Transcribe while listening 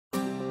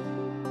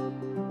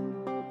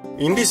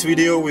In this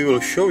video we will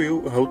show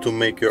you how to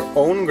make your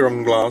own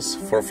ground glass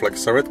for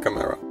Flexaret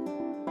camera.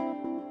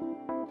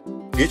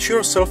 Get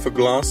yourself a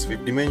glass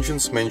with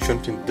dimensions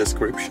mentioned in the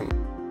description.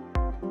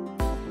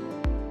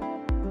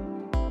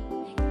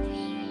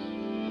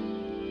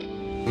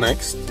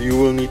 Next, you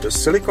will need a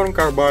silicon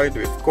carbide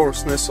with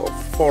coarseness of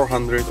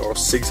 400 or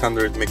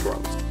 600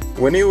 microns.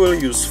 When you will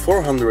use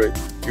 400,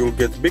 you'll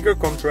get bigger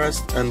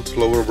contrast and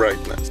lower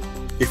brightness.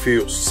 If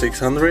you use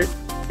 600,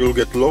 you'll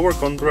get lower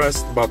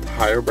contrast but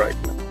higher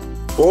brightness.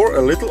 Pour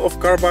a little of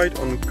carbide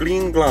on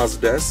clean glass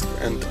desk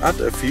and add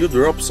a few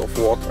drops of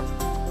water.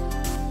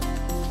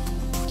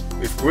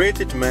 With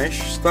grated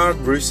mesh, start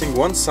greasing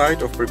one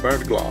side of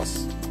prepared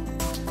glass.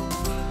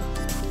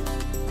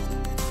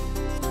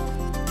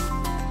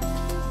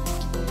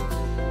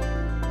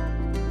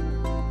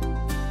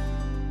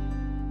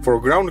 For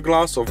ground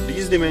glass of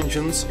these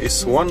dimensions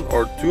is 1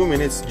 or 2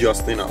 minutes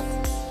just enough.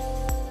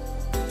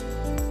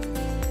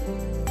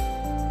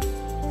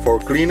 For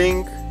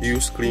cleaning,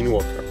 use clean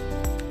water.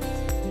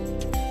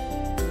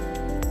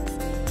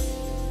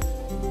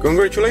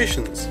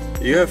 Congratulations!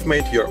 You have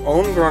made your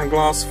own ground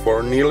glass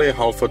for nearly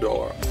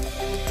 $50.